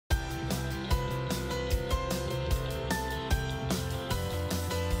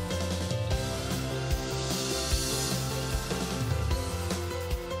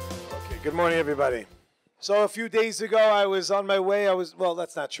Good morning, everybody. So a few days ago, I was on my way. Well,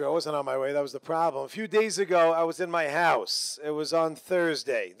 that's not true. I wasn't on my way. That was the problem. A few days ago, I was in my house. It was on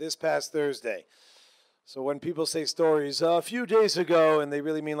Thursday, this past Thursday. So when people say stories, a few days ago, and they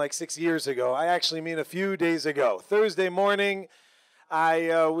really mean like 6 years ago, I actually mean a few days ago. Thursday morning,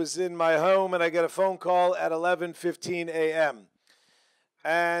 I was in my home, and I got a phone call at 11:15 a.m.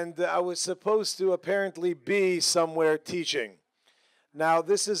 And I was supposed to apparently be somewhere teaching. Now,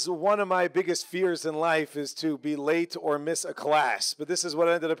 this is one of my biggest fears in life, is to be late or miss a class. But this is what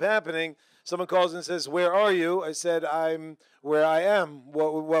ended up happening. Someone calls and says, "Where are you?" I said, "I'm where I am."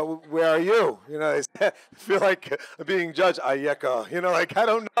 Where are you? You know, I feel like I'm being judged. Ayeka. You know, like, I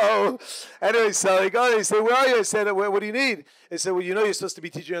don't know. Anyway, so they go, they say, "Where are you?" I said, "What do you need?" They said, "Well, you know you're supposed to be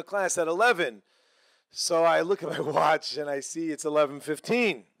teaching a class at 11. So I look at my watch, and I see it's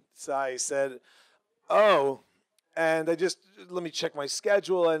 11:15. So I said, "Oh." And let me check my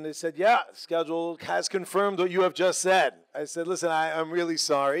schedule, and they said, "Yeah, schedule has confirmed what you have just said." I said, "Listen, I'm really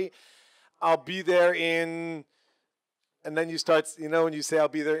sorry. I'll be there in," and then you start, you know, when you say I'll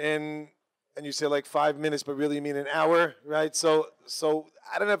be there in, and you say like 5 minutes, but really you mean an hour, right? So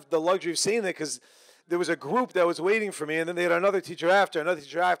I don't have the luxury of saying that because there was a group that was waiting for me, and then they had another teacher after,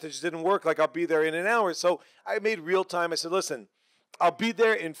 just didn't work, like I'll be there in an hour. So I made real time. I said, "Listen, I'll be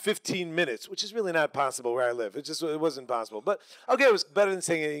there in 15 minutes, which is really not possible where I live. It wasn't possible. But, okay, it was better than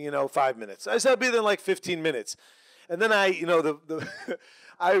saying, 5 minutes. I said I'll be there in like 15 minutes. And then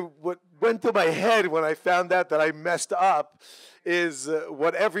what went through my head when I found out that I messed up is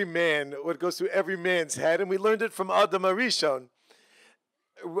what goes through every man's head. And we learned it from Adam Arishon.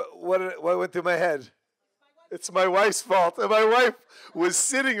 What went through my head? It's my wife's fault. And my wife was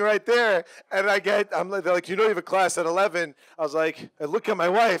sitting right there, and they're like, "You know you have a class at 11. I was like, I look at my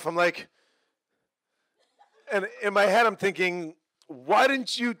wife, I'm like, and in my head I'm thinking, "Why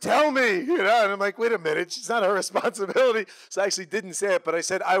didn't you tell me?" And I'm like, wait a minute, it's not her responsibility. So I actually didn't say it, but I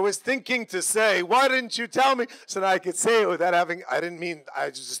said, I was thinking to say, "Why didn't you tell me?" So that I could say it without I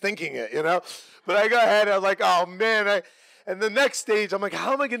was just thinking it, But I got ahead, I was like, oh man, and the next stage, I'm like,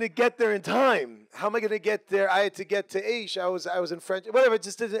 how am I going to get there in time? How am I going to get there? I had to get to Aish. I was in French. Whatever. It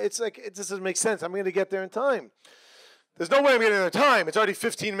just doesn't make sense. I'm going to get there in time. There's no way I'm getting there in time. It's already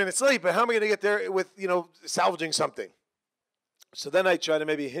 15 minutes late. But how am I going to get there with, salvaging something? So then I try to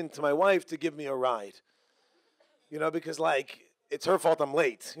maybe hint to my wife to give me a ride. Because it's her fault I'm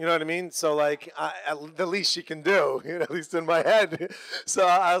late. You know what I mean? So the least she can do, at least in my head. So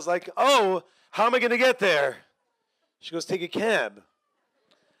I was like, oh, how am I going to get there? She goes, "Take a cab."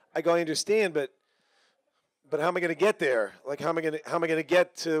 I go, "I understand, but how am I going to get there? Like, how am I going to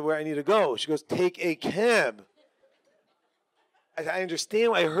get to where I need to go?" She goes, "Take a cab." I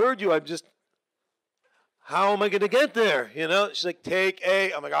understand. I heard you. How am I going to get there? She's like, "Take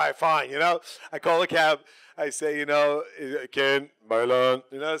a." I'm like, "All right, fine." I call a cab. I say, "Ken, Marlon."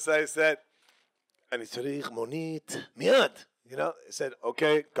 So I said, "Ani tzarich monit miyad." I said,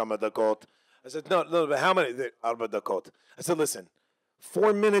 "Okay, kama dakot." I said, no, but how many? Arba dakot. I said, "Listen,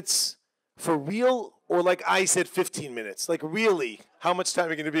 4 minutes for real, or like I said 15 minutes? Like, really, how much time are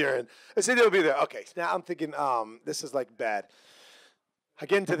you going to be here?" And I said, "They'll be there." Okay, now I'm thinking, this is like bad. I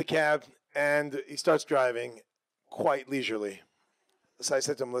get into the cab, and he starts driving quite leisurely. So I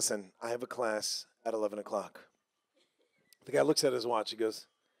said to him, "Listen, I have a class at 11 o'clock. The guy looks at his watch. He goes,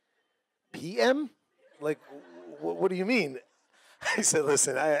 "PM? Like, what do you mean?" I said,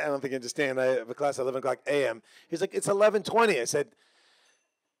 "Listen, I don't think you understand. I have a class at 11 o'clock a.m. He's like, "It's 11:20. I said,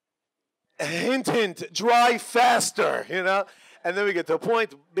 hint, drive faster, And then we get to a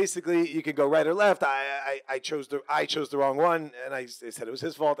point. Basically, you can go right or left. I chose the wrong one, and I said it was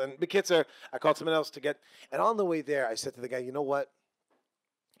his fault. And the kids I called someone else to get. And on the way there, I said to the guy, "You know what?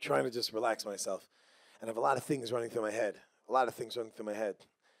 I'm trying to just relax myself, and I have a lot of things running through my head.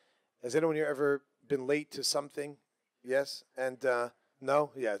 Has anyone here ever been late to something?" Yes, and no?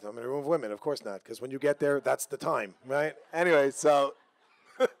 Yeah, I'm in a room of women. Of course not, because when you get there, that's the time, right? Anyway, so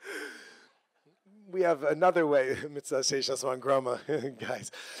we have another way, mitzvah sheishas man groma, guys.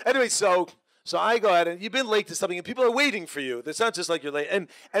 Anyway, so I go ahead, and you've been late to something, and people are waiting for you. It's not just like you're late. And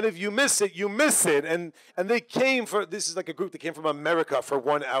if you miss it, you miss it. And they came this is like a group that came from America for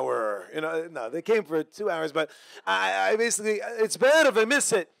 1 hour. No, they came for 2 hours, but I basically, it's bad if I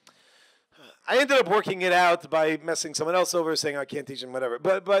miss it. I ended up working it out by messing someone else over, saying I can't teach them, whatever.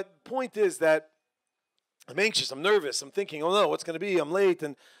 But point is that I'm anxious, I'm nervous, I'm thinking, oh no, what's going to be? I'm late,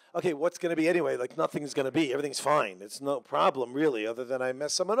 and okay, what's going to be anyway? Like, nothing's going to be. Everything's fine. It's no problem, really, other than I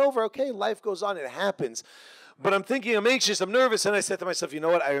mess someone over. Okay, life goes on. It happens. But I'm thinking, I'm anxious, I'm nervous, and I said to myself, you know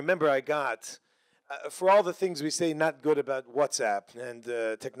what? I remember I got For all the things we say not good about WhatsApp and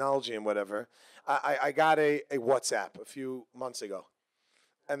technology and whatever, I got a WhatsApp a few months ago.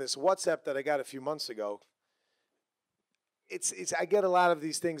 And this WhatsApp that I got a few months ago, it's I get a lot of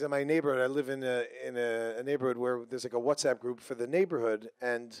these things in my neighborhood. I live in a neighborhood where there's like a WhatsApp group for the neighborhood,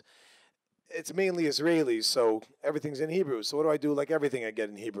 and it's mainly Israelis, so everything's in Hebrew. So what do I do? Like everything I get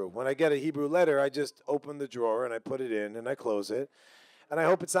in Hebrew. When I get a Hebrew letter, I just open the drawer and I put it in and I close it. And I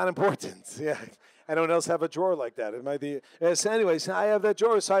hope it's not important. Yeah, anyone else have a drawer like that? It might be. So anyways, I have that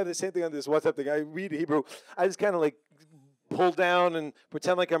drawer. So I have the same thing on this WhatsApp thing. I read Hebrew. I just kind of like pull down and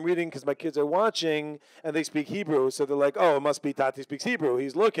pretend like I'm reading because my kids are watching and they speak Hebrew. So they're like, oh, it must be Tati speaks Hebrew.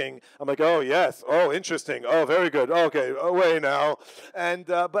 He's looking. I'm like, oh, yes. Oh, interesting. Oh, very good. Okay, away now. And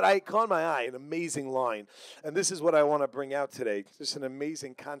but I caught my eye an amazing line. And this is what I want to bring out today. Just an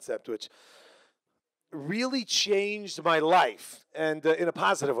amazing concept which really changed my life, and in a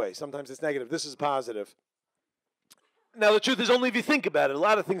positive way. Sometimes it's negative. This is positive. Now, the truth is, only if you think about it. A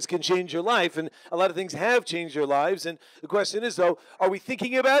lot of things can change your life, and a lot of things have changed your lives. And the question is, though, are we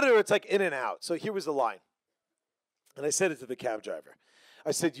thinking about it, or it's like in and out? So here was the line. And I said it to the cab driver.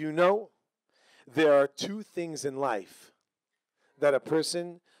 I said, you know, there are two things in life that a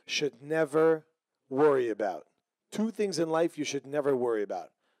person should never worry about. Two things in life you should never worry about.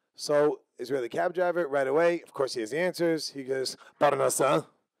 So Israeli cab driver, right away, of course he has the answers. He goes, Parnasa,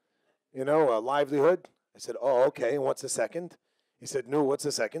 a livelihood. I said, oh, okay, and what's the second? He said, no, what's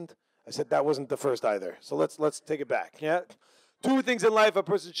the second? I said, that wasn't the first either. So let's take it back, yeah? Two things in life a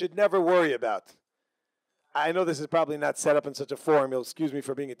person should never worry about. I know this is probably not set up in such a form. You'll excuse me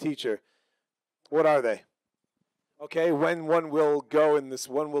for being a teacher. What are they? Okay, when one will go and this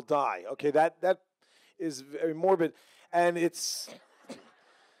one will die. Okay, that is very morbid. And it's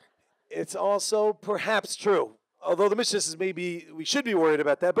also perhaps true. Although the Mishnah says maybe we should be worried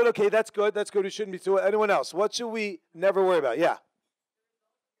about that. But okay, that's good. That's good. We shouldn't be too. Anyone else? What should we never worry about? Yeah.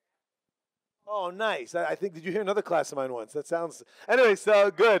 Oh, nice. I think, did you hear another class of mine once? That sounds, anyway, so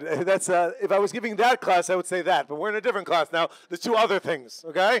good. That's, if I was giving that class, I would say that. But we're in a different class now. There's two other things,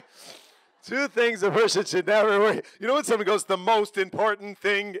 okay? Two things a person should never worry. You know when someone goes, the most important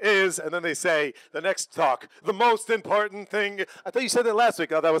thing is, and then they say, the next talk, the most important thing. I thought you said that last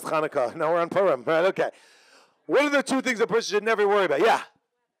week. Oh, that was Chanukah. Now we're on Purim. Right, okay. What are the two things a person should never worry about? Yeah.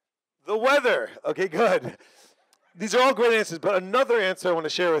 The weather. Okay, good. These are all great answers, but another answer I want to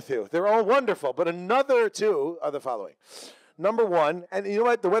share with you. They're all wonderful, but another two are the following. Number one, and you know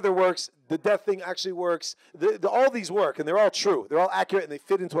what? The weather works. The death thing actually works. All these work, and they're all true. They're all accurate, and they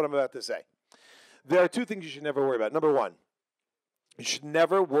fit into what I'm about to say. There are two things you should never worry about. Number one, you should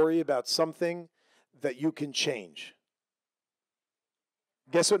never worry about something that you can change.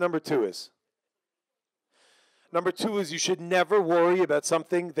 Guess what number two is? Number two is you should never worry about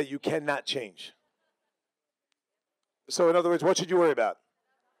something that you cannot change. So in other words, what should you worry about?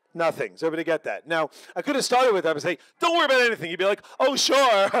 Nothing. Does everybody get that? Now, I could have started with that and say, don't worry about anything. You'd be like, oh,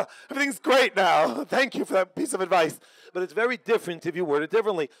 sure, everything's great now. Thank you for that piece of advice. But it's very different if you word it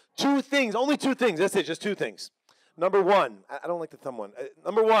differently. Two things, only two things. That's it, just two things. Number one, I don't like the thumb one.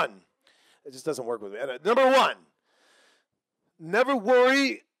 Number one, it just doesn't work with me. Number one, never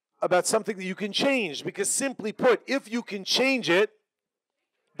worry about something that you can change, because simply put, if you can change it,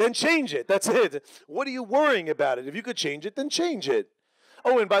 then change it. That's it. What are you worrying about it? If you could change it, then change it.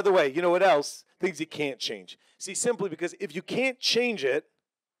 Oh, and by the way, you know what else? Things you can't change. See, simply because if you can't change it,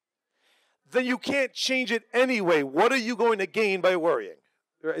 then you can't change it anyway. What are you going to gain by worrying?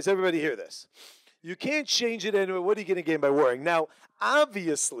 Does everybody hear this? You can't change it anyway. What are you going to gain by worrying? Now,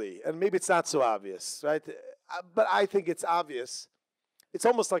 obviously, and maybe it's not so obvious, right? But I think it's obvious. It's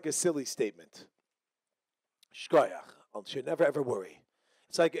almost like a silly statement. Shkoyach, I should never ever worry.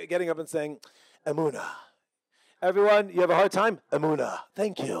 It's like getting up and saying, Emunah. Everyone, you have a hard time? Emunah.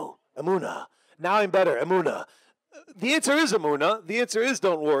 Thank you. Emunah. Now I'm better. Emunah. The answer is Emunah. The answer is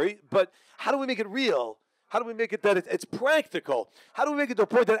don't worry. But how do we make it real? How do we make it that it's practical? How do we make it to a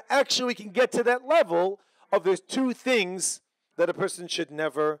point that actually we can get to that level of there's two things that a person should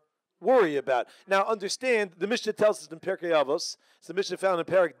never worry about? Now understand, the Mishnah tells us in Perkei Avos, it's the Mishnah found in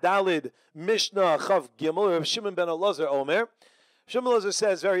Perek Dalid, Mishnah Chav Gimel, Rav Shimon ben Elazar Omer. Shimon Elazar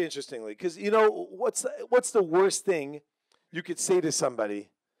says very interestingly, because you know, what's the worst thing you could say to somebody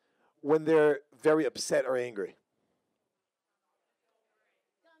when they're very upset or angry?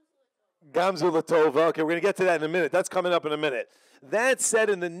 Gamzu Latova. Okay, we're going to get to that in a minute. That's coming up in a minute. That's said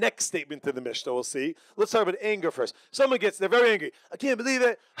in the next statement to the Mishnah, we'll see. Let's start with anger first. Someone they're very angry. I can't believe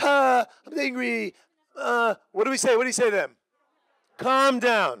it. I'm angry. What do we say? What do you say to them? Calm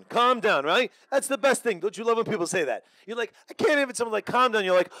down, right? That's the best thing. Don't you love when people say that? You're like, I can't even someone like calm down.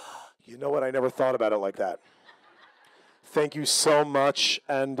 You're like, You know what? I never thought about it like that. Thank you so much.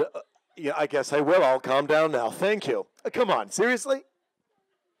 And yeah, I guess I will. I'll calm down now. Thank you. Come on. Seriously?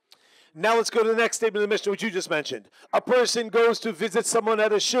 Now let's go to the next statement of the Mishnah, which you just mentioned. A person goes to visit someone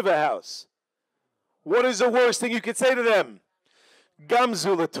at a Shiva house. What is the worst thing you could say to them?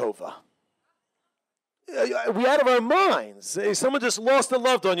 Gamzu latova. We out of our minds. Someone just lost a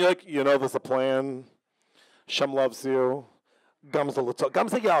loved one. You're like, you know, there's a plan. Shem loves you. Gamzu latova.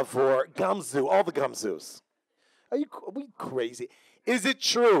 Gamzu yavor. Gamzu. All the gamzus. Are we crazy? Is it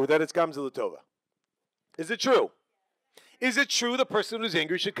true that it's gamzu latova? Is it true? Is it true the person who's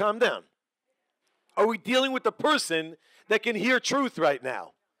angry should calm down? Are we dealing with the person that can hear truth right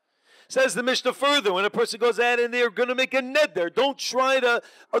now? Says the Mishnah further, when a person goes out and they're going to make a neder, don't try to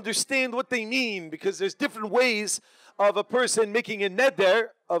understand what they mean, because there's different ways of a person making a neder,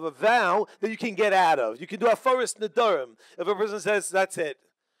 of a vow, that you can get out of. You can do a forest nedarim. If a person says, that's it,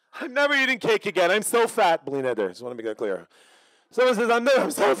 I'm never eating cake again, I'm so fat, bli neder. Just want to make that clear. Someone says,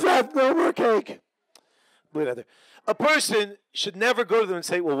 I'm so fat, no more cake. Bli neder. A person should never go to them and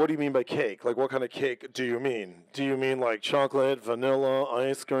say, well, what do you mean by cake? Like, what kind of cake do you mean? Do you mean like chocolate, vanilla,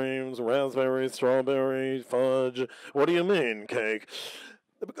 ice creams, raspberry, strawberry, fudge? What do you mean, cake?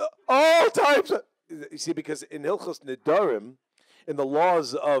 All types of... You see, because in Hilchos Nedarim, in the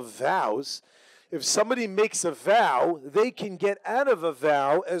laws of vows, if somebody makes a vow, they can get out of a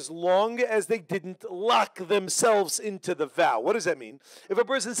vow as long as they didn't lock themselves into the vow. What does that mean? If a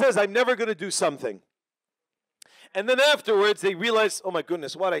person says, I'm never going to do something, and then afterwards, they realize, oh my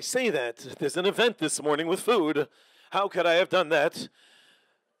goodness, why'd I say that? There's an event this morning with food. How could I have done that?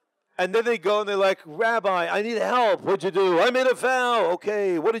 And then they go and they're like, Rabbi, I need help. What'd you do? I made a vow.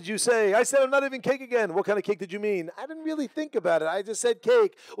 Okay, what did you say? I said, I'm not having cake again. What kind of cake did you mean? I didn't really think about it. I just said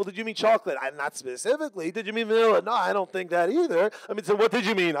cake. Well, did you mean chocolate? Not specifically. Did you mean vanilla? No, I don't think that either. I mean, so what did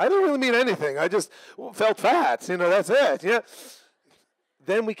you mean? I didn't really mean anything. I just felt fat. You know, that's it. Yeah.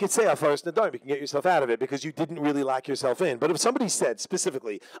 Then we could say, first Nadar, you can get yourself out of it because you didn't really lock yourself in. But if somebody said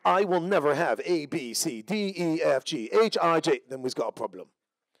specifically, I will never have A, B, C, D, E, F, G, H, I, J, then we've got a problem.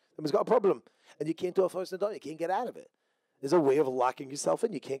 Then we've got a problem. And you can't do a first Nadar. You can't get out of it. There's a way of locking yourself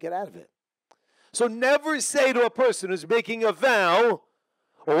in. You can't get out of it. So never say to a person who's making a vow,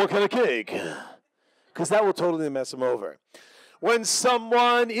 or what kind of cake? Because that will totally mess them over. When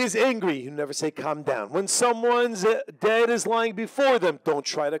someone is angry, you never say calm down. When someone's dead is lying before them, don't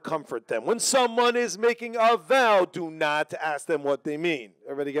try to comfort them. When someone is making a vow, do not ask them what they mean.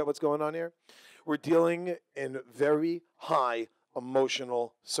 Everybody get what's going on here? We're dealing in very high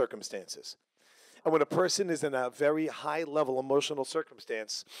emotional circumstances. And when a person is in a very high level emotional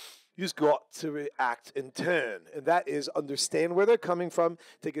circumstance, you've got to react in turn. And that is understand where they're coming from,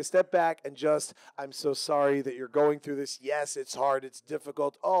 take a step back and just, I'm so sorry that you're going through this. Yes, it's hard, it's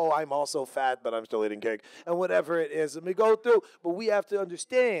difficult. Oh, I'm also fat, but I'm still eating cake. And whatever it is, let me go through. But we have to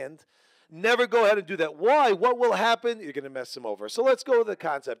understand, never go ahead and do that. Why? What will happen? You're going to mess them over. So let's go with the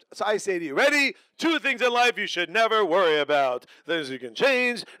concept. So I say to you, ready? 2 things in life you should never worry about. Those you can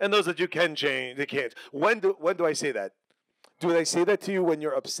change and those that you can change. They can't. When do I say that? Do they say that to you when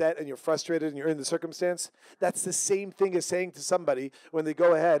you're upset and you're frustrated and you're in the circumstance? That's the same thing as saying to somebody when they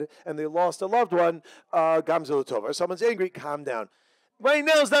go ahead and they lost a loved one, gamzu latova, or someone's angry, calm down. Right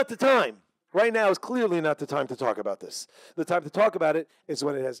now is not the time. Right now is clearly not the time to talk about this. The time to talk about it is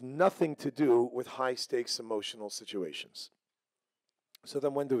when it has nothing to do with high-stakes emotional situations. So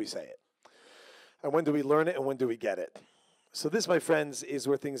then when do we say it? And when do we learn it and when do we get it? So this, my friends, is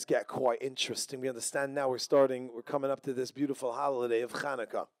where things get quite interesting. We understand now we're coming up to this beautiful holiday of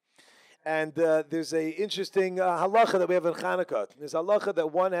Chanukah. And there's a interesting halacha that we have in Chanukah. There's a halacha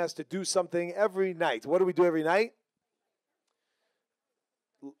that one has to do something every night. What do we do every night?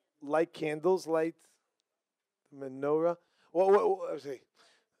 Light candles, light menorah. What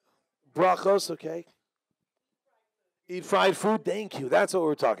brachos, okay. Eat fried food, thank you. That's what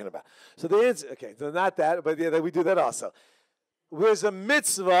we're talking about. So the answer, okay, so not that, but yeah, we do that also. There's a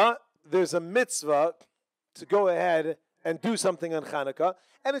mitzvah to go ahead and do something on Chanukah,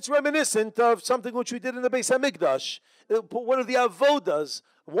 and it's reminiscent of something which we did in the Beis HaMikdash. One of the avodas,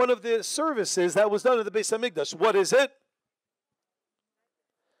 one of the services that was done in the Beis HaMikdash. What is it?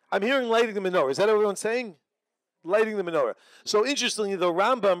 I'm hearing lighting the menorah. Is that what everyone's saying? Lighting the menorah. So interestingly, the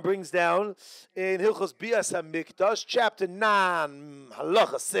Rambam brings down in Hilchos Bias HaMikdash, chapter 9,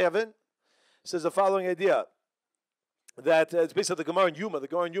 halacha 7, says the following idea. That it's based on the Gemara in Yuma. The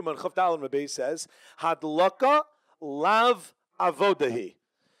Gemara in Yuma and Chav Daled Rabbi says, Hadlaka lav avodahi.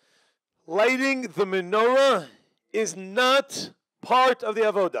 Lighting the menorah is not part of the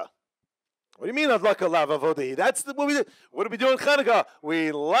avodah. What do you mean adlaka lav avodahi? That's what we do. What do we do in Chanukah?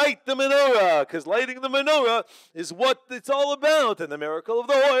 We light the menorah, because lighting the menorah is what it's all about, and the miracle of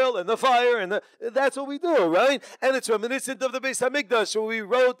the oil and the fire, and that's what we do, right? And it's reminiscent of the Beis Hamikdash, where we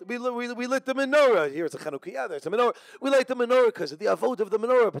lit the menorah. Here it's a Chanukah, yeah, there's a menorah. We light the menorah because of the avodah of the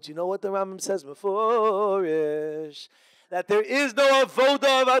menorah. But you know what the Rambam says? Meforish, that there is no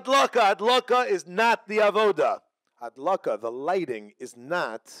avodah of adlaka. Adlaka is not the avodah. Adlaka, the lighting, is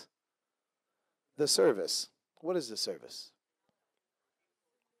not the service. What is the service?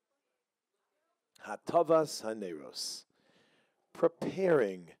 Hatavas haneros.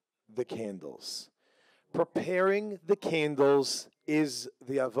 Preparing the candles. Preparing the candles is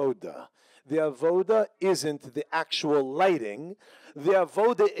the avodah. The avodah isn't the actual lighting. The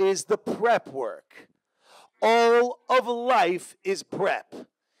avodah is the prep work. All of life is prep.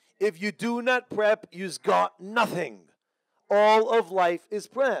 If you do not prep, you've got nothing. All of life is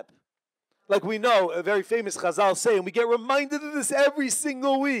prep. Like we know, a very famous Chazal saying, we get reminded of this every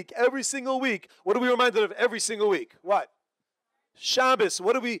single week. Every single week. What are we reminded of every single week? What? Shabbos.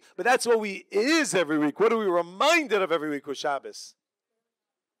 What do we? But that's what it is every week. What are we reminded of every week with Shabbos?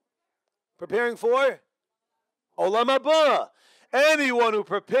 Preparing for Olam Haba. Anyone who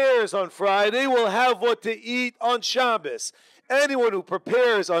prepares on Friday will have what to eat on Shabbos. Anyone who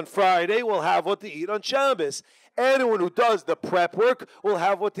prepares on Friday will have what to eat on Shabbos. Anyone who does the prep work will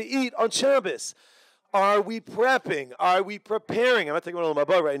have what to eat on Shabbos. Are we prepping? Are we preparing? I'm not talking about Olam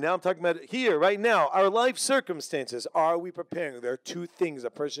Haba right now. I'm talking about here, right now. Our life circumstances. Are we preparing? There are two things a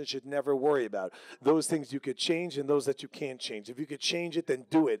person should never worry about. Those things you could change and those that you can't change. If you could change it, then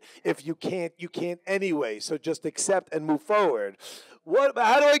do it. If you can't anyway. So just accept and move forward.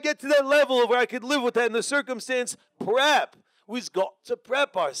 How do I get to that level of where I could live with that in the circumstance? Prep. We've got to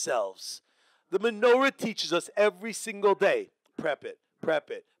prep ourselves. The menorah teaches us every single day. Prep it,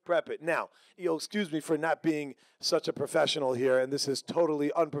 prep it, prep it. Now, you'll excuse me for not being such a professional here, and this is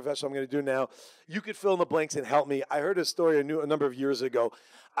totally unprofessional. I'm going to do now. You could fill in the blanks and help me. I heard a story a number of years ago.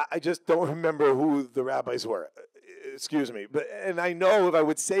 I just don't remember who the rabbis were. Excuse me. And I know if I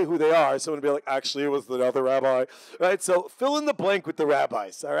would say who they are, someone would be like, actually, it was another rabbi. Right? So fill in the blank with the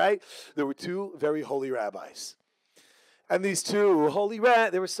rabbis, all right? There were two very holy rabbis. And these two holy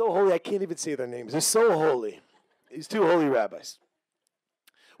they were so holy, I can't even say their names. They're so holy. These two holy rabbis.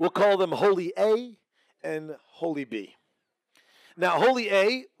 We'll call them Holy A and Holy B. Now, Holy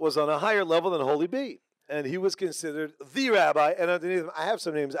A was on a higher level than Holy B. And he was considered the rabbi. And underneath him, I have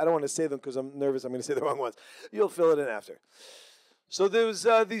some names. I don't want to say them because I'm nervous. I'm going to say the wrong ones. You'll fill it in after. So there was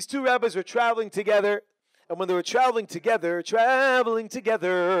these two rabbis were traveling together. And when they were traveling together,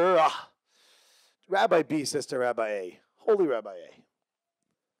 Rabbi B says to Rabbi A, Holy Rabbi A.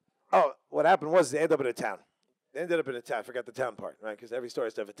 Oh, what happened was they ended up in a town. I forgot the town part, right? Because every story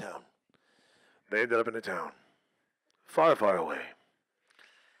has to have a town. They ended up in a town. Far, far away.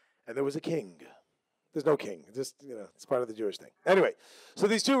 And there was a king. There's no king. Just, it's part of the Jewish thing. Anyway, so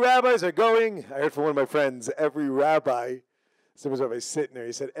these two rabbis are going. I heard from one of my friends, every rabbi, there was a rabbi sitting there.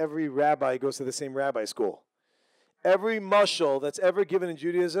 He said, every rabbi goes to the same rabbi school. Every mashal that's ever given in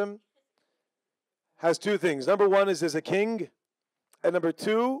Judaism has two things. Number one is there's a king. And number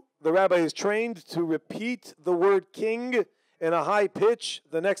two, the rabbi is trained to repeat the word king in a high pitch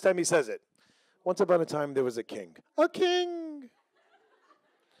the next time he says it. Once upon a time, there was a king. A king.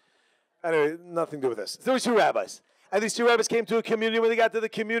 Anyway, nothing to do with this. There were two rabbis. And these two rabbis came to a community. When they got to the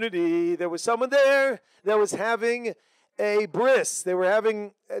community, there was someone there that was having a bris. They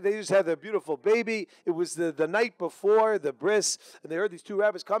just had a beautiful baby. It was the night before the bris, and they heard these two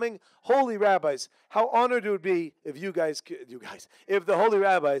rabbis coming. Holy rabbis. How honored it would be if if the holy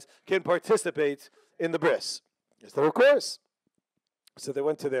rabbis can participate in the bris. Yes, of course. So they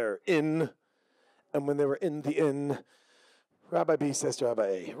went to their inn, and when they were in the inn, Rabbi B says to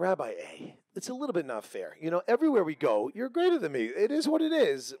Rabbi A, it's a little bit not fair. Everywhere we go, you're greater than me. It is what it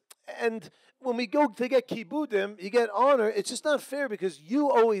is. And when we go to get kibudim, you get honor. It's just not fair because you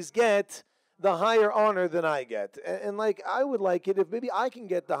always get the higher honor than I get. And I would like it if maybe I can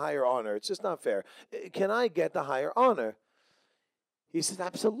get the higher honor. It's just not fair. Can I get the higher honor? He says,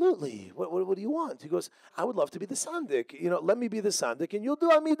 absolutely. What do you want? He goes, I would love to be the sandik. Let me be the sandik, and you'll do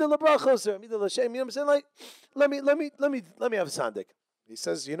Amida Labrachos or Amida Lashem. You know what I'm saying? Let me have a sandik. He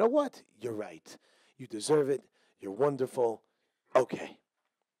says, you know what? You're right. You deserve it. You're wonderful. Okay.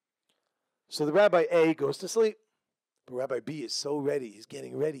 So the Rabbi A goes to sleep. But Rabbi B is so ready. He's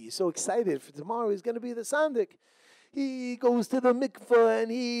getting ready. He's so excited for tomorrow. He's going to be the sandik. He goes to the mikveh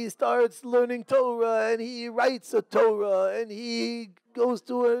and he starts learning Torah and he writes a Torah and he goes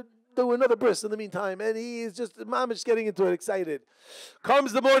to a do another bris in the meantime. And he is just, mom is just getting into it, excited.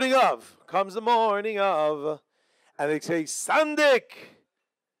 Comes the morning of. And they say, Sandik.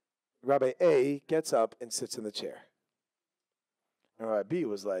 Rabbi A gets up and sits in the chair. And Rabbi B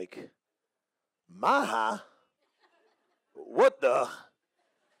was like, Maha? What the?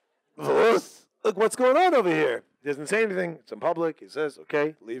 Look what's going on over here. He doesn't say anything. It's in public. He says,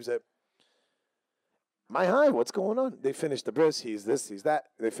 okay, leaves it. My high, what's going on? They finish the bris. He's this, he's that.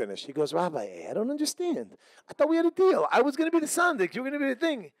 They finish. He goes, Rabbi, I don't understand. I thought we had a deal. I was going to be the sandik. You were going to be the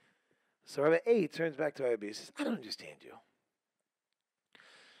thing. So Rabbi A turns back to Rabbi B and says, I don't understand you.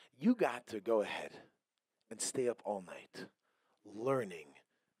 You got to go ahead and stay up all night learning,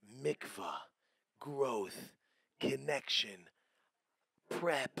 mikvah, growth, connection,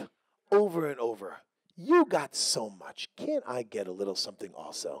 prep, over and over. You got so much. Can't I get a little something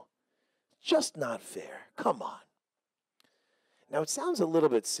also? Just not fair. Come on. Now, it sounds a little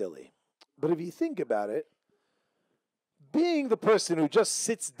bit silly, but if you think about it, being the person who just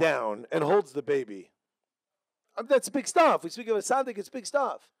sits down and holds the baby, that's big stuff. We speak of a tzaddik, it's big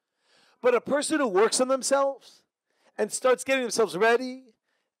stuff. But a person who works on themselves and starts getting themselves ready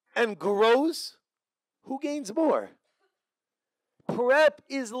and grows, who gains more? Prep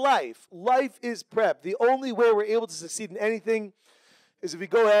is life. Life is prep. The only way we're able to succeed in anything is if we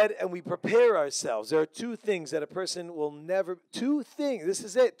go ahead and we prepare ourselves. There are two things that a person will never, this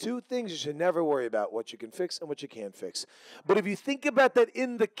is it, two things you should never worry about, what you can fix and what you can't fix. But if you think about that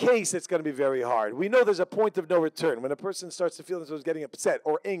in the case, it's going to be very hard. We know there's a point of no return. When a person starts to feel themselves getting upset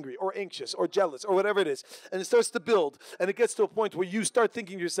or angry or anxious or jealous or whatever it is, and it starts to build, and it gets to a point where you start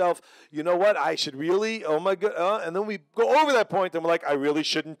thinking to yourself, you know what, I should really, oh my God, and then we go over that point and we're like, I really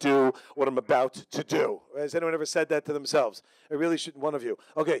shouldn't do what I'm about to do. Has anyone ever said that to themselves? I really shouldn't. One of you.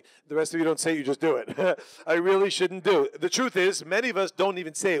 Okay, the rest of you don't say it, you just do it. I really shouldn't do it. The truth is, many of us don't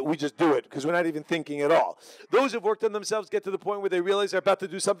even say it, we just do it because we're not even thinking at all. Those who've worked on themselves get to the point where they realize they're about to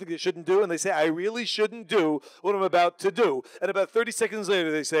do something they shouldn't do, and they say, I really shouldn't do what I'm about to do. And about 30 seconds later,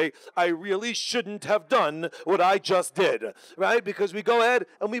 they say, I really shouldn't have done what I just did, right? Because we go ahead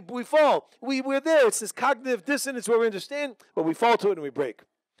and we fall. We're there. It's this cognitive dissonance where we understand, but we fall to it and we break.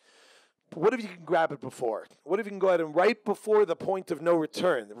 What if you can grab it before? What if you can go ahead and right before the point of no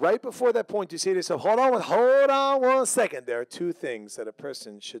return, right before that point, you say to yourself, hold on 1 second. There are two things that a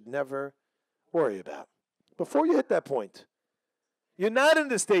person should never worry about. Before you hit that point, you're not in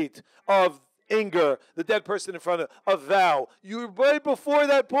the state of anger, the dead person in front of vow. You're right before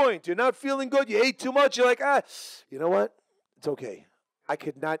that point. You're not feeling good. You ate too much. You're like, you know what? It's okay. I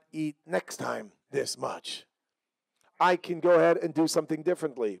could not eat next time this much. I can go ahead and do something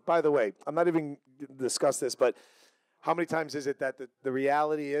differently. By the way, I'm not even going to discuss this, but how many times is it that the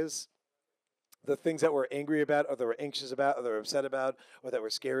reality is the things that we're angry about or that we're anxious about or that we're upset about or that we're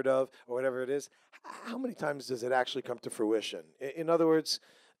scared of or whatever it is, how many times does it actually come to fruition? In other words,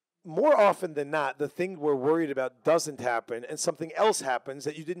 more often than not, the thing we're worried about doesn't happen and something else happens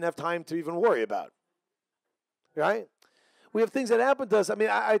that you didn't have time to even worry about, right? We have things that happen to us. I mean,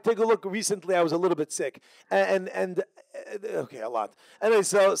 I take a look. Recently, I was a little bit sick, and okay, a lot. Anyway,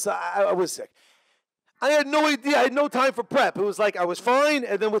 so I was sick. I had no idea. I had no time for prep. It was like I was fine,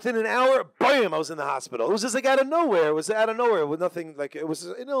 and then within an hour, bam, I was in the hospital. It was just like out of nowhere. It was out of nowhere with nothing. Like it was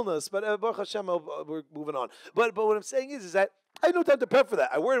an illness, but Baruch Hashem, we're moving on. But what I'm saying is that I had no time to prep for that.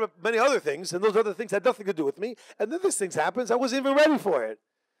 I worried about many other things, and those other things had nothing to do with me. And then this thing happens. I wasn't even ready for it.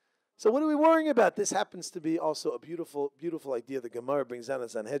 So what are we worrying about? This happens to be also a beautiful, beautiful idea the Gemara brings down in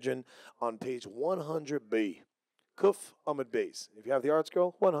Sanhedrin on page 100b. Kuf Amud Beis. If you have the art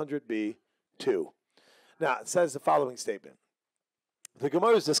scroll, 100b 2. Now, it says the following statement. The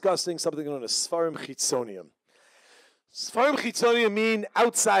Gemara is discussing something known as Sfarim Chitzonium. Sfarim Chitzonium mean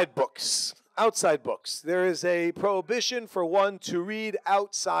outside books. Outside books. There is a prohibition for one to read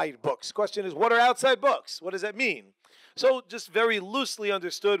outside books. Question is, what are outside books? What does that mean? So, just very loosely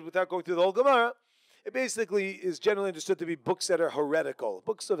understood, without going through the whole Gemara, it basically is generally understood to be books that are heretical,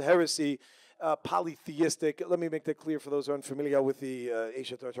 books of heresy, polytheistic. Let me make that clear for those who are unfamiliar with the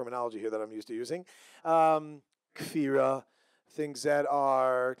Asia terminology here that I'm used to using. Kfira, things that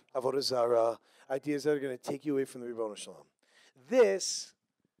are avodah zarah, ideas that are going to take you away from the Ribono Shalom. This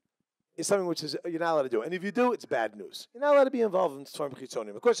is something which is you're not allowed to do. And if you do, it's bad news. You're not allowed to be involved in Sfarim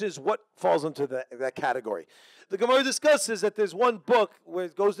Chitzonium. The question is, what falls into that category? The Gemara discusses that there's one book where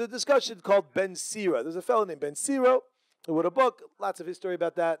it goes to a discussion called Ben Sira. There's a fellow named Ben Sira who wrote a book. Lots of history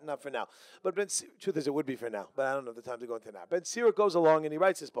about that. Not for now. But truth is, it would be for now. But I don't have the time to go into now. Ben Sira goes along and he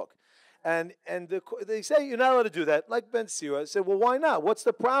writes this book. They say you're not allowed to do that, like Ben Sira. I said, well, why not? What's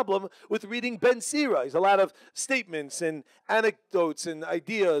the problem with reading Ben Sira? There's a lot of statements and anecdotes and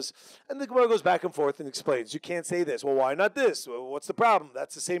ideas. And the Gemara goes back and forth and explains, you can't say this. Well, why not this? Well, what's the problem?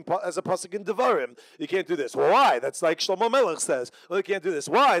 That's the same as a pasuk in Devarim. You can't do this. Well, why? That's like Shlomo Melech says. Well, you can't do this.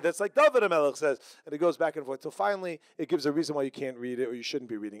 Why? That's like David Melech says. And it goes back and forth. So finally, it gives a reason why you can't read it or you shouldn't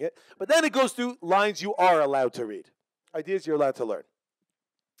be reading it. But then it goes through lines you are allowed to read. Ideas you're allowed to learn.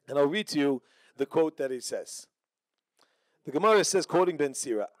 And I'll read to you the quote that he says. The Gemara says, quoting Ben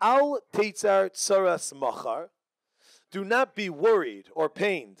Sira, Al teitzar tsaras machar, do not be worried or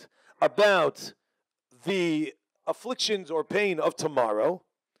pained about the afflictions or pain of tomorrow.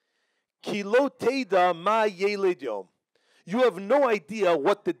 Ki lo teida ma yeled yom. You have no idea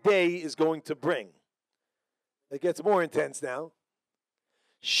what the day is going to bring. It gets more intense now.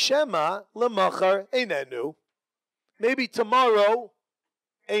 Shema lemachar einenu. Maybe tomorrow,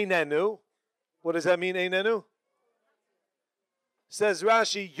 einenu. What does that mean, einenu? Says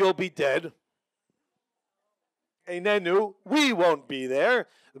Rashi, you'll be dead. Einenu, we won't be there.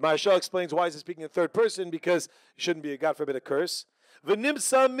 The Maharsha explains why is it speaking in third person, because it shouldn't be, God forbid, a curse.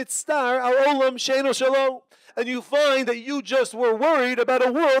 V'nimsa mitzstar al olam she'eno shelo. And you find that you just were worried about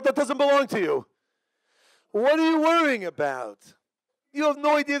a world that doesn't belong to you. What are you worrying about? You have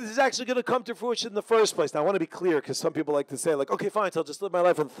no idea this is actually going to come to fruition in the first place. Now, I want to be clear, because some people like to say, like, okay, fine, so I'll just live my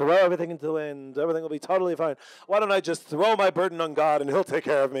life and throw everything into the wind. Everything will be totally fine. Why don't I just throw my burden on God, and He'll take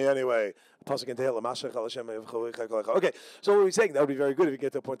care of me anyway? Okay, so what are we saying? That would be very good if you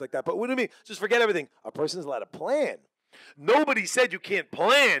get to a point like that. But what do you mean? Just forget everything. A person's allowed to plan. Nobody said you can't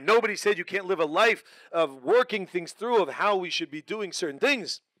plan. Nobody said you can't live a life of working things through, of how we should be doing certain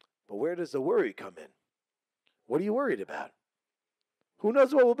things. But where does the worry come in? What are you worried about? Who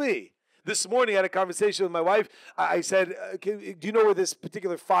knows what will be? This morning I had a conversation with my wife. I said, do you know where this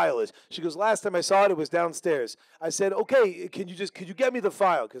particular file is? She goes, last time I saw it, it was downstairs. I said, okay, could you get me the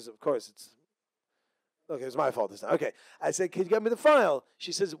file? Because, of course, it's my fault this time. Okay. I said, can you get me the file?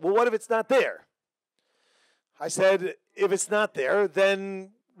 She says, well, what if it's not there? I said, if it's not there,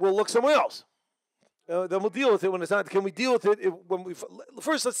 then we'll look somewhere else. Then we'll deal with it when it's not. Can we deal with it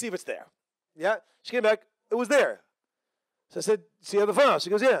first, let's see if it's there. Yeah? She came back. It was there. So I said, see you have the file? She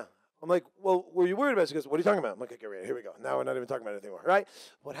goes, yeah. I'm like, well, were you worried about it? She goes, what are you talking about? I'm like, okay, here we go. Now we're not even talking about it anymore, right?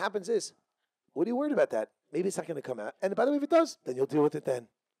 What happens is, what are you worried about that? Maybe it's not going to come out. And by the way, if it does, then you'll deal with it then.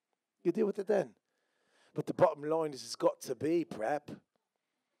 You deal with it then. But the bottom line is it's got to be prep.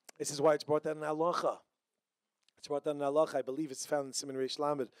 This is why it's brought down in halacha. It's brought down in halacha. I believe it's found in Siman Reish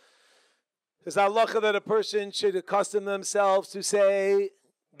Lamed. There's halacha that a person should accustom themselves to say,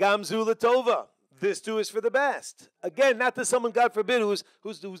 Gamzu Latova. This too is for the best. Again, not to someone, God forbid,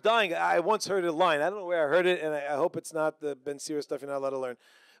 who's dying. I once heard a line. I don't know where I heard it, and I hope it's not the Ben Sira stuff you're not allowed to learn.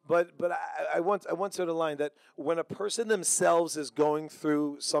 But I once heard a line that when a person themselves is going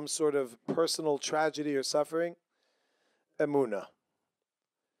through some sort of personal tragedy or suffering, emunah.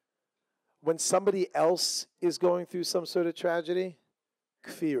 When somebody else is going through some sort of tragedy,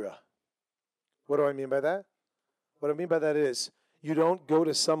 kfira. What do I mean by that? What I mean by that is, you don't go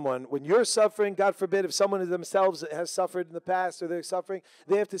to someone, when you're suffering, God forbid, if someone themselves has suffered in the past or they're suffering,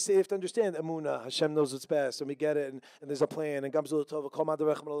 they have to understand, Emunah, Hashem knows what's best, and we get it, and there's a plan, and Gamzul Tova, Kol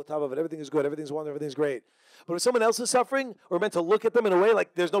Ma'adarech Mal Tava, but everything is good, everything's wonderful, everything's great. But if someone else is suffering, we're meant to look at them in a way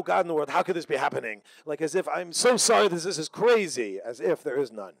like there's no God in the world. How could this be happening? Like as if, I'm so sorry this is crazy, as if there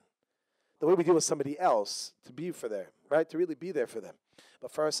is none. The way we deal with somebody else, to be for them, right? To really be there for them.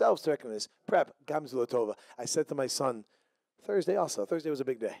 But for ourselves to recognize, prep, Gamzul Tova. I said to my son, Thursday also. Thursday was a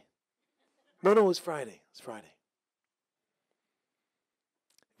big day. No, it was Friday. It was Friday.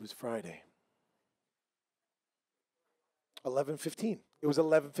 It was Friday. 11:15. It was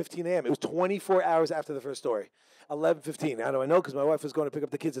 11:15 a.m. It was 24 hours after the first story. 11:15. How do I know? Because my wife was going to pick up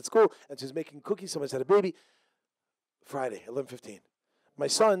the kids at school, and she was making cookies. Someone's had a baby. Friday, 11:15. My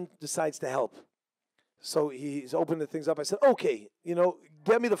son decides to help. So he's opening things up. I said, okay,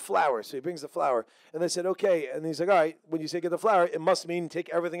 get me the flour. So he brings the flour. And I said, okay. And he's like, all right, when you say get the flour, it must mean take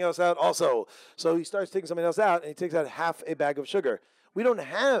everything else out also. So he starts taking something else out, and he takes out half a bag of sugar. We don't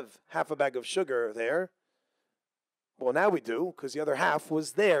have half a bag of sugar there. Well, now we do, because the other half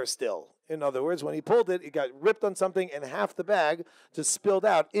was there still. In other words, when he pulled it, it got ripped on something, and half the bag just spilled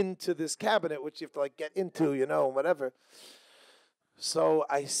out into this cabinet, which you have to get into, whatever. So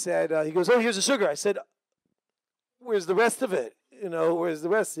I said, he goes, oh, here's the sugar. I said, where's the rest of it? Where's the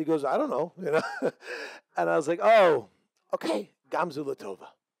rest? He goes, I don't know, And I was like, oh, okay, Gamzu Latova.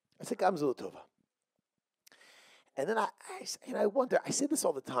 I said, Gamzu Latova. And then I wonder, I say this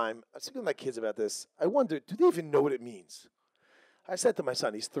all the time. I was speaking to my kids about this. I wonder, do they even know what it means? I said to my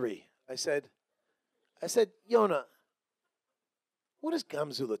son, he's 3. I said, Yona, what is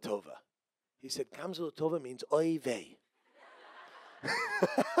Gamzu Latova? He said, Gamzu Latova means oy vey.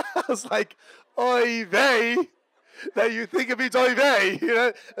 I was like, oy vey? That you think it means oy vey. You know?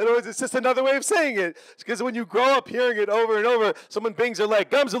 In other words, it's just another way of saying it. Because when you grow up hearing it over and over, someone bangs their leg,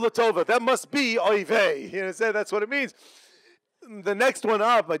 Gamzu Latova, that must be oy vey. You know, that's what it means. The next one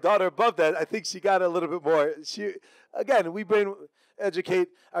up, my daughter above that, I think she got a little bit more. Again, we educate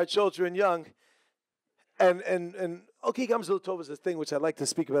our children young. And okay, Gamzu Latova is a thing which I like to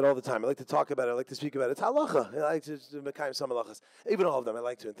speak about all the time. I like to talk about it. I like to speak about it. It's halacha. I like to make some halachas. Even all of them, I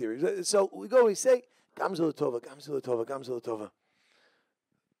like to in theory. So we say, Gamzu Latova, Gamzu Latova, Gamzu Latova.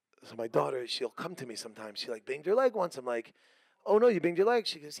 So my daughter, she'll come to me sometimes. She banged her leg once. I'm like, oh no, you banged your leg?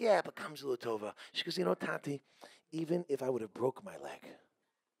 She goes, yeah, but Gamzu Latova. She goes, Tati, even if I would have broke my leg,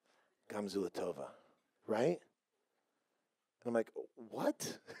 Gamzu Latova, right? And I'm like,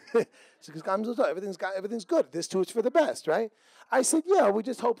 what? She goes, Gamzu Latova, everything's good. This too is for the best, right? I said, yeah, we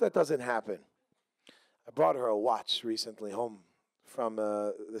just hope that doesn't happen. I brought her a watch recently home from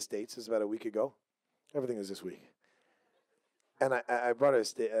the States. It was about a week ago. Everything was this week. And I brought her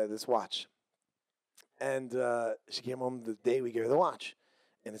this watch. And she came home the day we gave her the watch.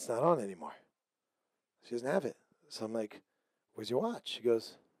 And it's not on anymore. She doesn't have it. So I'm like, where's your watch? She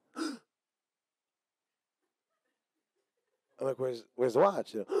goes, I'm like, where's the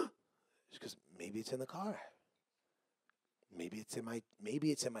watch? She goes, maybe it's in the car. Maybe it's in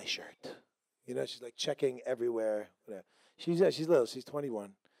my shirt. You know, she's checking everywhere. Whatever. She's little. She's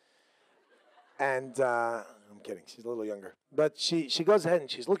 21. And I'm kidding. She's a little younger. But she goes ahead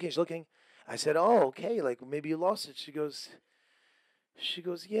and she's looking. I said, oh, okay, maybe you lost it. She goes,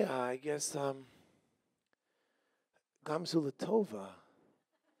 yeah, I guess Gamzu Latova.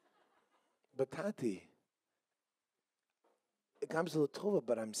 But Tati, Gamzu Latova,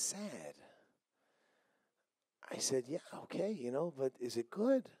 but I'm sad. I said, yeah, okay, but is it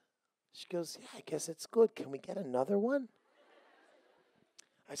good? She goes, yeah, I guess it's good. Can we get another one?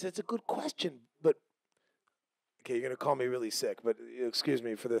 I said, it's a good question, but, okay, you're going to call me really sick, but excuse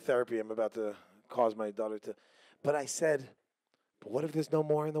me for the therapy I'm about to cause my daughter to. But I said, but what if there's no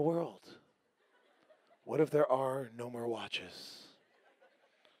more in the world? What if there are no more watches?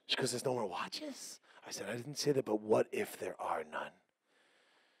 She goes, there's no more watches? I said, I didn't say that, but what if there are none?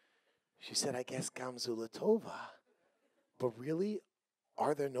 She said, I guess Gamzu Latova. But really,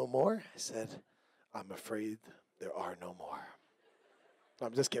 are there no more? I said, I'm afraid there are no more.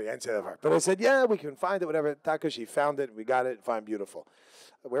 I'm just kidding. I didn't say that part. But I said, yeah, we can find it, whatever. Taka, she found it. We got it. Fine, beautiful.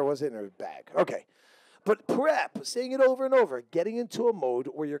 Where was it? In her bag. Okay. But prep, saying it over and over, getting into a mode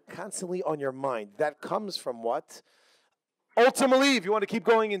where you're constantly on your mind. That comes from what? Ultimately, if you want to keep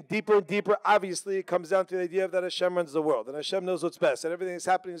going in deeper and deeper, obviously it comes down to the idea that Hashem runs the world, and Hashem knows what's best, and everything that's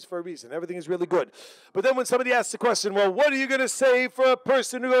happening is for a reason. Everything is really good. But then when somebody asks the question, well, what are you going to say for a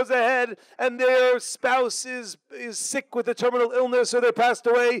person who goes ahead and their spouse is sick with a terminal illness or they passed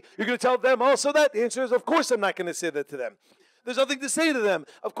away? You're going to tell them also that? The answer is, of course I'm not going to say that to them. There's nothing to say to them.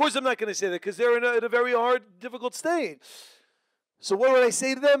 Of course I'm not going to say that because they're in a very hard, difficult state. So what would I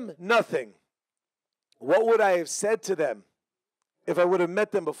say to them? Nothing. What would I have said to them? If I would have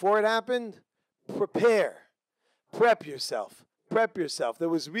met them before it happened, prepare. Prep yourself. Prep yourself. There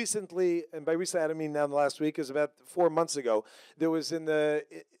was recently, and by recently I don't mean now in the last week, it was about 4 months ago, there was in the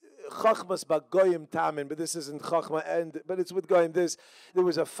Chachmas Bagoyim Tamin, but this isn't Chachma, but it's with Goyim. There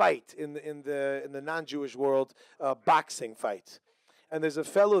was a fight in the non-Jewish world, a boxing fight. And there's a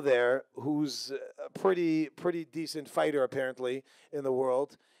fellow there who's a pretty decent fighter, apparently, in the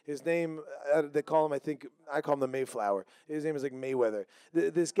world. His name, they call him, I call him the Mayflower. His name is Mayweather.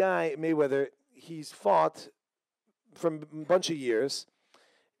 This guy, Mayweather, he's fought from a bunch of years.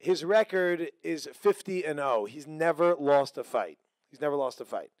 His record is 50-0. He's never lost a fight.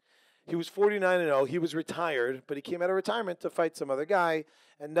 He was 49-0. He was retired, but he came out of retirement to fight some other guy.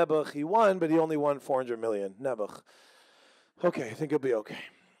 And Nebuch, he won, but he only won $400 million. Nebuch. Okay, I think he'll be okay.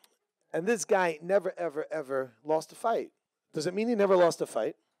 And this guy never, ever, ever lost a fight. Does it mean he never lost a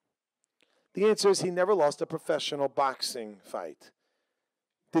fight? The answer is he never lost a professional boxing fight.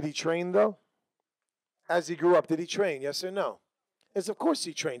 Did he train, though? As he grew up, did he train? Yes or no? Yes, of course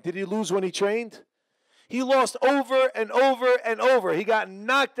he trained. Did he lose when he trained? He lost over and over and over. He got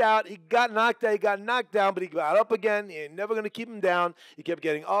knocked out. He got knocked down, but he got up again. You're never going to keep him down. He kept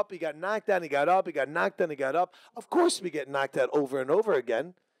getting up. He got knocked down. He got up. He got knocked down. He got up. Of course we get knocked out over and over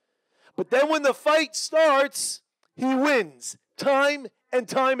again. But then when the fight starts, he wins time and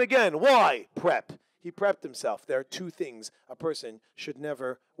time again. Why? Prep. He prepped himself. There are two things a person should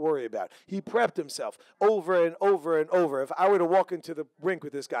never worry about. He prepped himself over and over and over. If I were to walk into the rink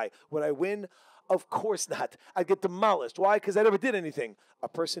with this guy, would I win? Of course not. I'd get demolished. Why? Because I never did anything. A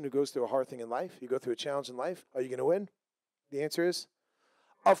person who goes through a hard thing in life, you go through a challenge in life, are you going to win? The answer is,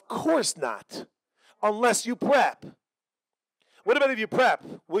 of course not, unless you prep. What about if you prep?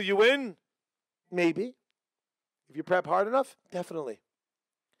 Will you win? Maybe. If you prep hard enough, definitely.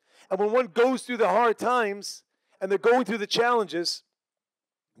 And when one goes through the hard times and they're going through the challenges,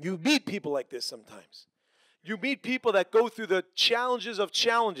 you meet people like this sometimes. You meet people that go through the challenges of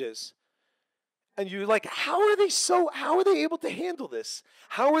challenges, and you're like, how are they able to handle this?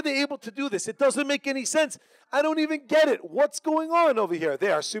 How are they able to do this? It doesn't make any sense. I don't even get it. What's going on over here?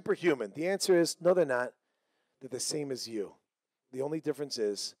 They are superhuman. The answer is, no, they're not. They're the same as you. The only difference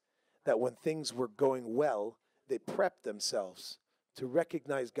is that when things were going well, they prepped themselves to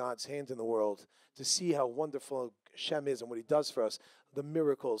recognize God's hand in the world, to see how wonderful Hashem is and what He does for us, the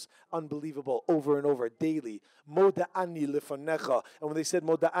miracles, unbelievable, over and over, daily. Moda'ani lefanecha. And when they said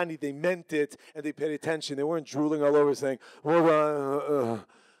moda'ani, they meant it, and they paid attention. They weren't drooling all over saying,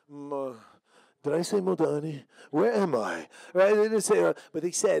 did I say moda'ani? Where am I? Right? They didn't say, but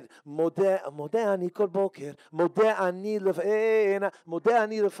they said, moda'ani kol boker, moda'ani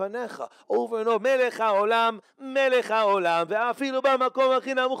lefanecha, over and over, melech ha'olam, ve'afilu ba'makom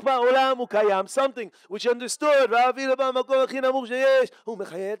הכי נמוך בעולם הוא קיים, something which understood, ve'afilu ba'makom הכי נמוך שיש, הוא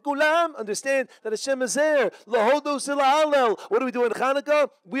מחיה את כולם, understand that Hashem is there, lahodos ila'alel. What do we do in Chanukah?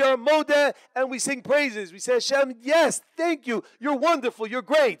 We are modeh, and we sing praises. We say, Hashem, yes, thank you, you're wonderful, you're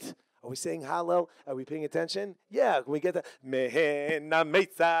great. Are we saying Hallel? Are we paying attention? Yeah, can we get that?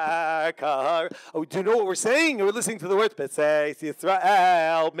 Oh, do you know what we're saying? We're listening to the words. Pay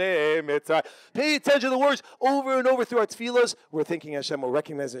attention to the words over and over through our tefillos. We're thinking Hashem, we're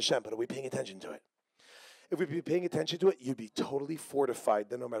recognizing Hashem, but are we paying attention to it? If we'd be paying attention to it, you'd be totally fortified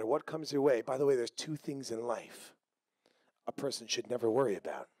that no matter what comes your way. By the way, there's two things in life a person should never worry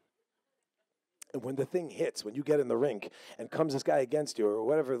about. And when the thing hits, when you get in the rink and comes this guy against you or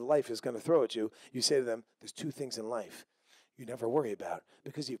whatever life is going to throw at you, you say to them, there's two things in life you never worry about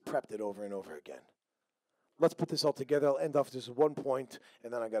because you've prepped it over and over again. Let's put this all together. I'll end off just one point,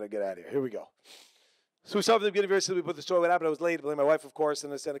 and then I got to get out of here. Here we go. So we started from the beginning very simply. We put the story. What happened? I was late. I blame my wife, of course,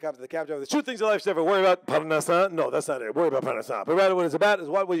 and I sent a copy to the cab driver. There's two things in life you never worry about. Parnasa. No, that's not it. Worry about parnasa. But rather what it's about is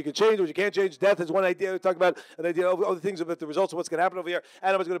what you can change, what you can't change. Death is one idea. We talk about an idea of other things about the results of what's going to happen over here.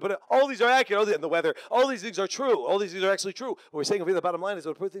 And I was going to put it. All these are accurate. And the weather. All these things are true. All these things are actually true. What we're saying over here, the bottom line is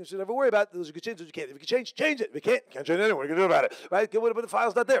what things you should never worry about. Those you can change, those you can't. If you can change it. If you can't change it anyway. What are you going to do about it? Right? Get rid of the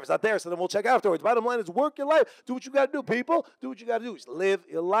file's not there. If it's not there, so then we'll check afterwards. Bottom line is work your life. Do what you got to do, people. Do what you got to do. Just live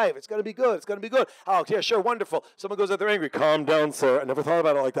your life. It's going to be good. It's going to be good. Oh, yeah, sure, wonderful. Someone goes out there angry. Calm down, sir. I never thought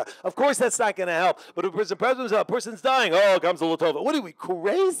about it like that. Of course, that's not going to help. But if a person's dying, oh, comes a little over. What are we,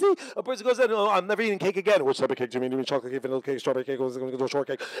 crazy? A person goes out, oh, I'm never eating cake again. Which type of cake do you mean? Do you mean chocolate cake, vanilla cake, strawberry cake? What's going to do a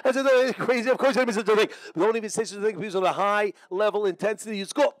shortcake? I said, it's crazy. Of course, it means such a thing. Don't even say such a thing. Because on a high level intensity, you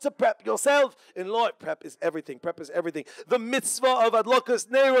got to prep yourself. In life, prep is everything. Prep is everything. The mitzvah of adlokas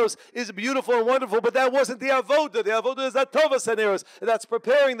neros is beautiful and wonderful, but that wasn't the avoda. The avoda is atovas neros. That's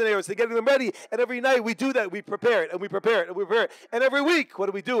preparing the neros, to getting them ready. And every night we do that. We prepare it, and we prepare it, and we prepare it. And every week,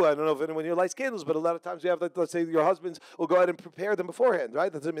 what do? I don't know if anyone here lights candles, but a lot of times you have, let's say, your husbands will go out and prepare them beforehand,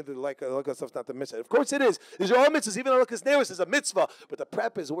 right? That doesn't mean that like stuff's not to miss it. Of course it is. These are all mitzvahs. Even adlokas neros is a mitzvah, but the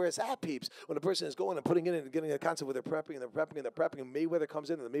prep is where it's at, peeps. When a person is going and putting in and getting a concept where they're prepping and they're prepping and they're prepping, and Mayweather comes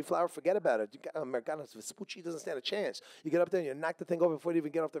in and the Mayflower, forget about it. Americano Vespucci doesn't stand a chance. You get up there and you knock the thing over before you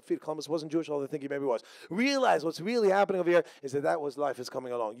even get off their feet. Columbus wasn't Jewish, although they think he maybe was. Realize what's really happening over here is that was life is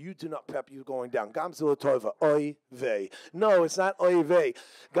coming along. You do not prep, you going down. Gamzul Tova, oy vey. No, it's not oy vey.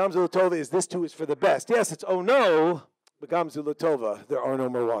 Gamzul Tova is this too is for the best. Yes, it's oh no. But Gamzul Tova, there are no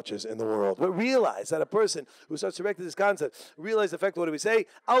more watches in the world. But realize that a person who starts to recognize this concept, realize the fact, what do we say?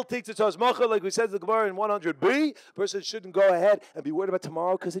 I'll take the Tazmacha, like we said in the Gemara in 100b. Person shouldn't go ahead and be worried about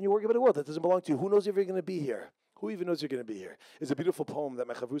tomorrow because then you're worried about a world that doesn't belong to you. Who knows if you're going to be here? Who even knows you're going to be here? It's a beautiful poem that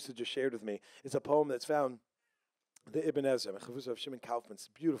my Chavrusa just shared with me. It's a poem that's found in the Ibn Ezra, my Chavrusa of Shimon Kaufman. It's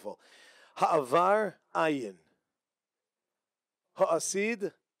beautiful. Ha'avar ayin.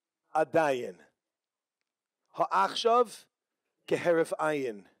 Ha'asid adayin. Ha'achshav keheref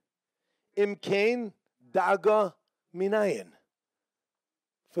ayin. Imkain daga minayin.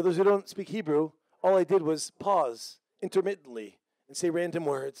 For those who don't speak Hebrew, all I did was pause intermittently and say random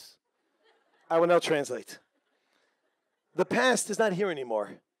words. I will now translate. The past is not here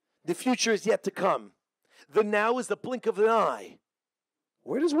anymore. The future is yet to come. The now is the blink of an eye.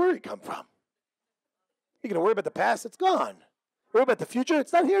 Where does worry come from? You're going to worry about the past? It's gone. Worry about the future?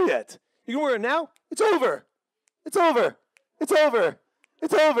 It's not here yet. You can wear it now. It's over. It's over. It's over.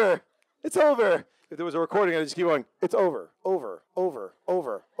 It's over. It's over. If there was a recording, I'd just keep going. It's over. Over. Over.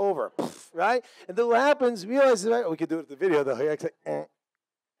 Over. Over. Right? And then what happens, realize, right? We could do it at the video, though. I say,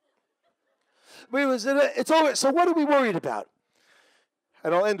 It's over. So what are we worried about?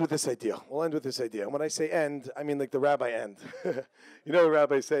 And I'll end with this idea. We'll end with this idea. And when I say end, I mean like the rabbi end. You know the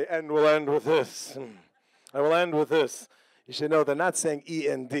rabbis say, and we'll end with this. I will end with this. You should know they're not saying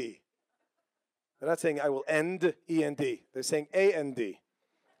E-N-D. They're not saying I will end E-N-D. They're saying A-N-D.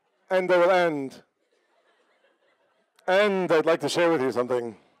 And I will end. And I'd like to share with you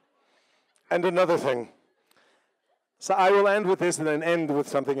something. And another thing. So I will end with this and then end with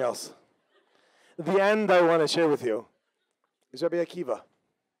something else. The end I want to share with you is Rabbi Akiva.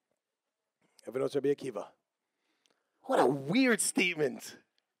 Everyone knows Rabbi Akiva. What a weird statement.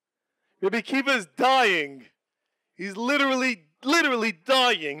 Rabbi Akiva is dying. He's literally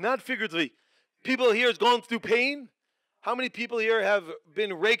dying, not figuratively. People here has gone through pain. How many people here have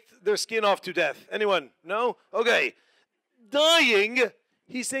been raked their skin off to death? Anyone? No? Okay. Dying.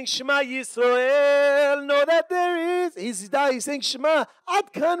 He's saying, Shema Yisrael, know that there is. He's dying. He's saying, Shema.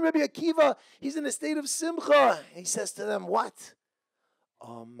 Ad kan Rabbi Akiva. He's in a state of simcha. He says to them, what?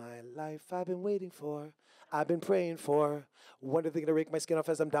 All my life I've been waiting for. I've been praying for. When are they going to rake my skin off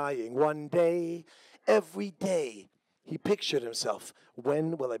as I'm dying? One day, every day. He pictured himself.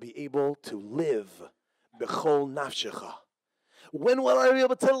 When will I be able to live? Bechol nafshecha. When will I be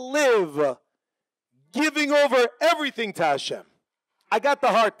able to live? Giving over everything to Hashem. I got the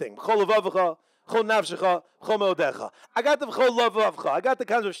heart thing. Bechol levavecha, bechol nafshecha, bechol meodecha. I got the bechol levavecha. I got the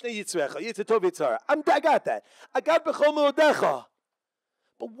concept of shnei yitzvecha, yitzah tov yitzhara. I got that. I got bechol meodecha.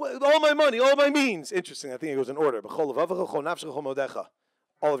 But all my money, all my means. Interesting. I think it goes in order. Bechol levavecha, bechol nafshecha, bechol meodecha.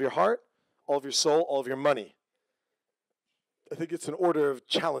 All of your heart, all of your soul, all of your money. I think it's an order of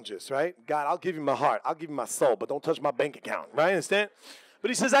challenges, right? God, I'll give you my heart. I'll give you my soul, but don't touch my bank account, right? Understand?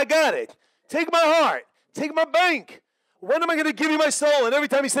 But he says, I got it. Take my heart. Take my bank. When am I going to give you my soul? And every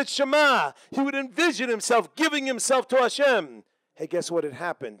time he said Shema, he would envision himself giving himself to Hashem. Hey, guess what had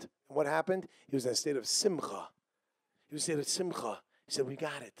happened? And what happened? He was in a state of simcha. He was in a state of simcha. He said, we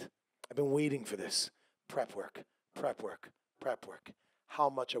got it. I've been waiting for this. Prep work, prep work, prep work. How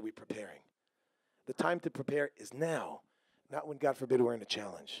much are we preparing? The time to prepare is now. Not when, God forbid, we're in a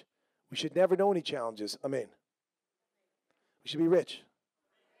challenge. We should never know any challenges. Amen. We should be rich.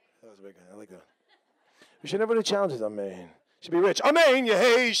 That was a big one. I like that. We should never know challenges. Amen. Should be rich. Amen.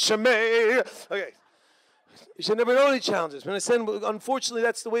 Yehei Shemei. Okay. You should never know any challenges. When I said, unfortunately,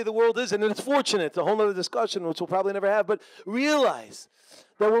 that's the way the world is, and it's fortunate. It's a whole other discussion, which we'll probably never have. But realize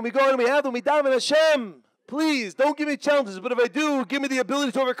that when we go and we have them, we daven Hashem. Please, don't give me challenges. But if I do, give me the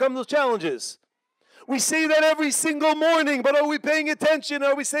ability to overcome those challenges. We say that every single morning, but are we paying attention?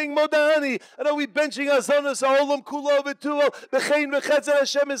 Are we saying Modani? And are we benching Azonos, Olam Kulo V'Tulo, B'chein V'chetzer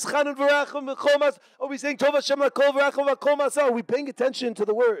Hashem Eschanu V'rachum V'chomas? Are we saying Tov Hashem L'kol V'rachum V'chomas? Are we paying attention to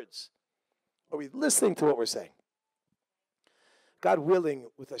the words? Are we listening to what we're saying? God willing,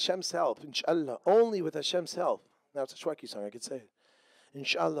 with Hashem's help, inshallah, only with Hashem's help. Now it's a Shwaki song, I could say it.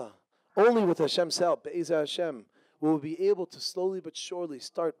 Inshallah, only with Hashem's help, Be'ezah Hashem, we'll be able to slowly but surely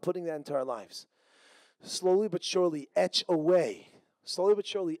start putting that into our lives. Slowly but surely etch away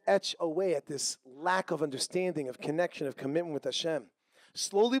at this lack of understanding, of connection, of commitment with Hashem.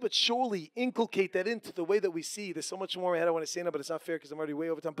 Slowly but surely inculcate that into the way that we see. There's so much more ahead I want to say now, but it's not fair because I'm already way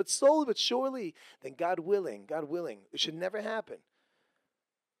over time. But slowly but surely, then God willing, it should never happen.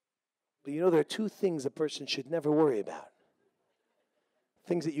 But you know, there are two things a person should never worry about.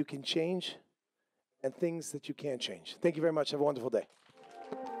 Things that you can change and things that you can't change. Thank you very much. Have a wonderful day.